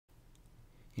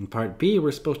In part B,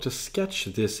 we're supposed to sketch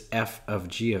this f of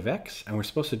g of x, and we're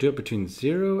supposed to do it between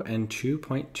 0 and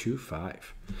 2.25.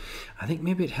 I think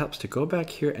maybe it helps to go back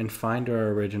here and find our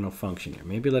original function here.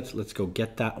 Maybe let's go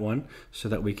get that one so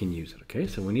that we can use it, okay?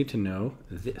 So we need to know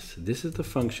this. This is the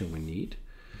function we need.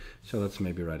 So let's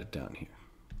maybe write it down here.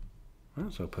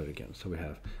 Well, so I'll put it again. So we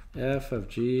have f of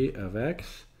g of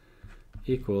x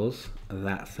equals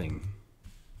that thing.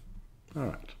 All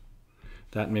right.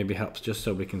 That maybe helps just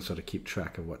so we can sort of keep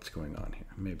track of what's going on here.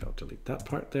 Maybe I'll delete that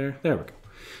part there. There we go.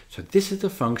 So this is the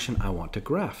function I want to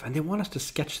graph, and they want us to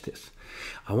sketch this.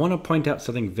 I want to point out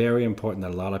something very important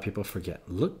that a lot of people forget.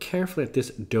 Look carefully at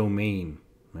this domain.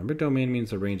 Remember, domain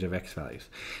means the range of x values.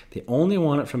 They only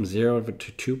want it from 0 to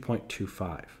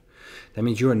 2.25. That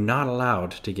means you are not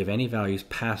allowed to give any values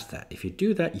past that. If you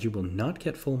do that, you will not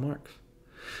get full marks.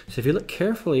 So if you look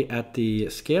carefully at the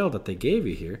scale that they gave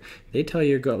you here, they tell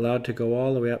you you're allowed to go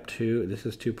all the way up to, this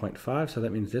is 2.5, so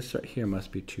that means this right here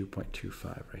must be 2.25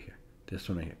 right here. This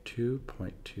one right here,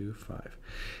 2.25.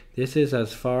 This is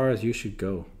as far as you should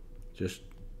go. Just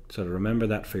sort of remember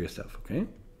that for yourself, okay?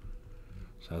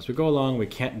 So as we go along, we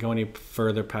can't go any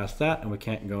further past that, and we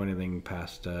can't go anything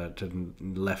past to the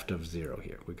left of 0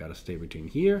 here. We've got to stay between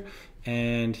here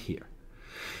and here.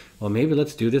 Well, maybe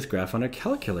let's do this graph on a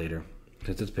calculator,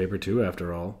 because it's paper 2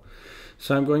 after all.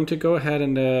 So I'm going to go ahead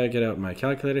and get out my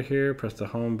calculator here, press the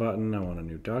home button. I want a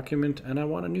new document, and I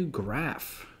want a new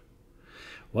graph.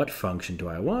 What function do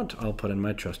I want? I'll put in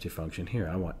my trusty function here.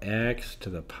 I want x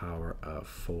to the power of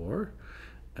 4.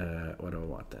 What do I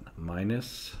want then?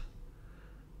 Minus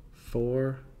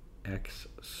 4x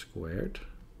squared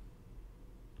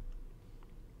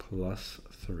plus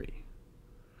 3.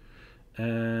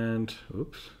 And,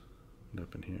 oops,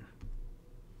 up in here.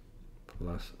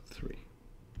 Plus 3.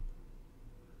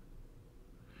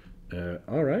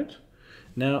 All right.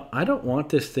 Now, I don't want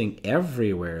this thing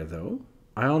everywhere, though.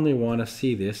 I only want to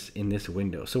see this in this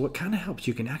window. So what kind of helps,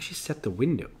 you can actually set the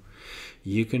window.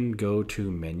 You can go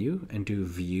to Menu and do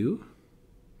View.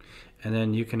 And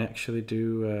then you can actually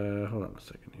do, hold on a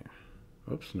second here.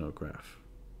 Oops, no, Graph.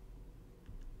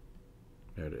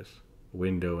 There it is.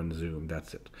 Window and zoom,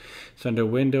 that's it. So under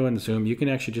window and zoom, you can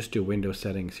actually just do window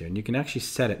settings here, and you can actually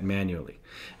set it manually.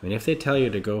 I mean, if they tell you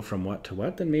to go from what to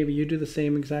what, then maybe you do the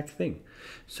same exact thing.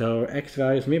 So x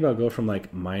values, maybe I'll go from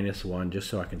like -1 just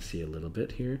so I can see a little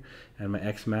bit here, and my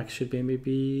x max should be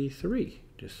maybe 3,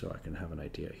 just so I can have an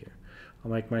idea here.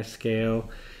 I'll make my scale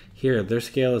here. Their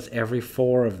scale is every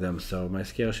 4 of them, so my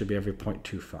scale should be every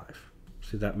 0.25.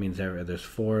 So that means there's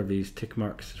 4 of these tick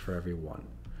marks for every 1.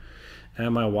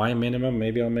 And my y minimum,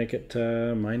 maybe I'll make it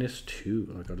 -2.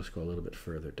 Like I'll just go a little bit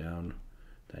further down.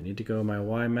 I need to go my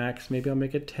y max, maybe I'll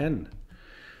make it 10.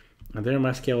 And then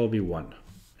my scale will be 1.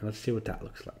 And let's see what that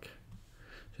looks like.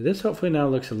 So this hopefully now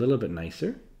looks a little bit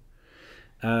nicer.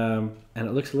 And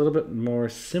it looks a little bit more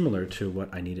similar to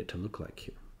what I need it to look like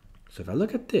here. So if I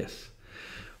look at this,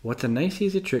 what's a nice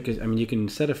easy trick is, I mean, you can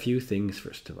set a few things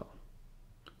first of all.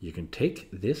 You can take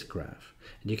this graph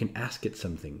and you can ask it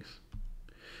some things.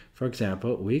 For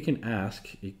example, we can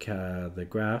ask the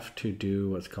graph to do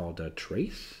what's called a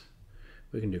trace.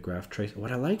 We can do graph trace.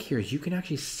 What I like here is you can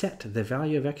actually set the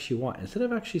value of x you want. Instead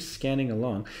of actually scanning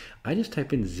along, I just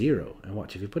type in 0. And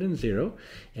watch, if you put in 0,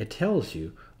 it tells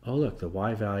you, oh look, the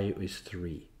y value is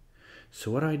 3.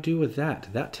 So what do I do with that?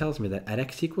 That tells me that at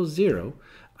x equals 0,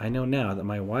 I know now that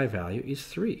my y value is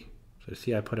 3. So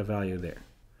see, I put a value there.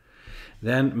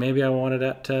 Then maybe I want it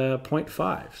at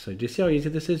 0.5. So do you see how easy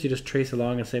this is? You just trace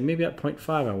along and say, maybe at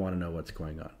 0.5 I want to know what's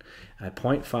going on. At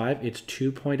 0.5, it's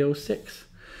 2.06.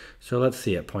 So let's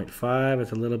see, at 0.5,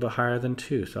 it's a little bit higher than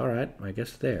 2. So all right, I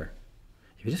guess there.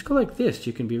 If you just go like this,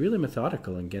 you can be really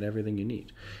methodical and get everything you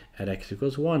need. At x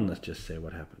equals 1, let's just say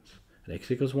what happens. At x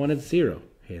equals 1, it's 0.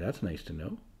 Hey, that's nice to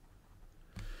know.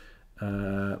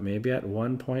 Maybe at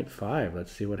 1.5,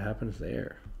 let's see what happens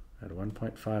there. At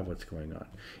 1.5, what's going on?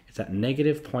 It's at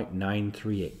negative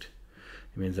 0.938.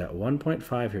 It means at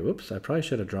 1.5 here, whoops, I probably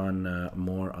should have drawn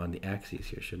more on the axes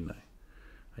here, shouldn't I?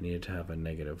 I needed to have a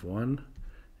 -1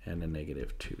 and a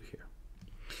 -2 here.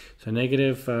 So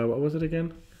negative, what was it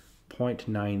again?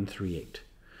 0.938.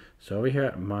 So over here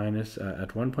at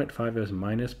 1.5, it was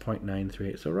minus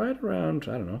 0.938. So right around,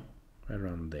 I don't know, right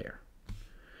around there.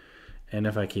 And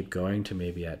if I keep going to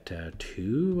maybe at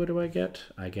 2, what do I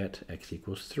get? I get x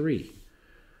equals 3.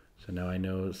 So now I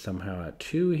know somehow at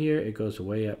 2 here, it goes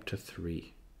way up to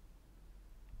 3.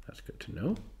 That's good to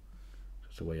know.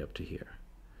 It's way up to here.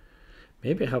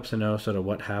 Maybe it helps to know sort of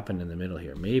what happened in the middle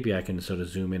here. Maybe I can sort of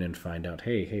zoom in and find out,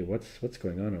 hey, what's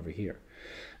going on over here?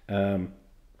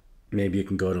 Maybe you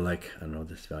can go to like, I don't know,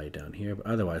 this value down here, but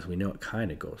otherwise we know it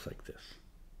kind of goes like this.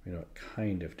 You know, it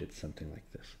kind of did something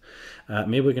like this.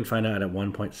 Maybe we can find out at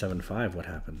 1.75 what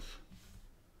happens.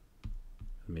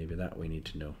 Maybe that we need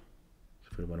to know. So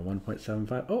if we went to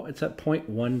 1.75, oh, it's at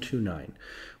 0.129,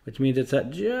 which means it's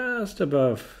at just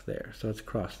above there. So it's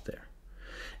crossed there.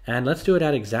 And let's do it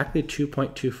at exactly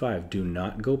 2.25. Do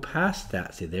not go past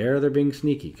that. See, there they're being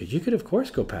sneaky, because you could, of course,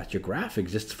 go past. Your graph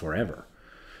exists forever.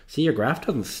 See, your graph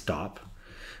doesn't stop,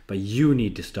 but you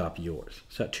need to stop yours.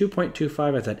 So at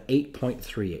 2.25, it's at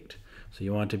 8.38. So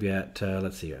you want to be at,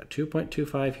 let's see, at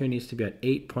 2.25 here needs to be at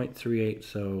 8.38,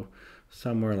 so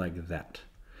somewhere like that.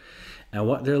 Now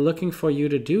what they're looking for you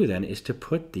to do then is to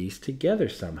put these together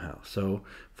somehow. So,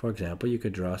 for example, you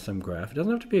could draw some graph. It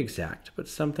doesn't have to be exact, but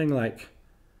something like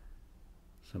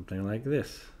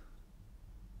this.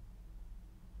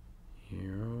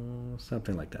 Here,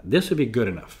 something like that. This would be good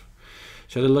enough.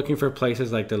 So they're looking for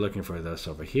places like they're looking for this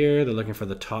over here. They're looking for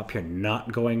the top here,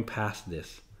 not going past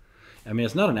this. I mean,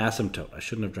 it's not an asymptote. I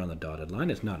shouldn't have drawn the dotted line.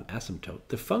 It's not an asymptote.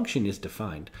 The function is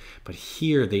defined, but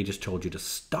here they just told you to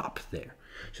stop there.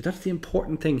 So that's the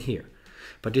important thing here.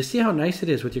 But do you see how nice it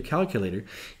is with your calculator?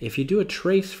 If you do a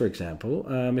trace, for example,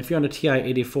 if you're on a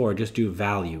TI-84, just do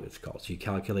value, it's called. So you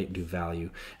calculate, do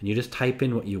value, and you just type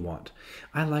in what you want.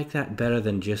 I like that better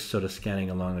than just sort of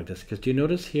scanning along like this, because do you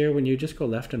notice here, when you just go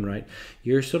left and right,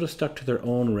 you're sort of stuck to their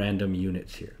own random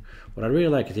units here. What I really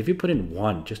like is if you put in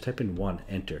 1, just type in 1,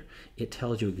 enter, it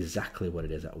tells you exactly what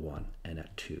it is at 1, and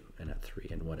at 2, and at 3,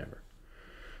 and whatever.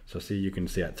 So see, you can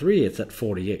see at 3, it's at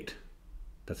 48.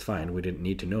 That's fine. We didn't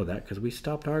need to know that because we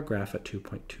stopped our graph at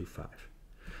 2.25. So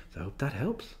I hope that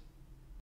helps.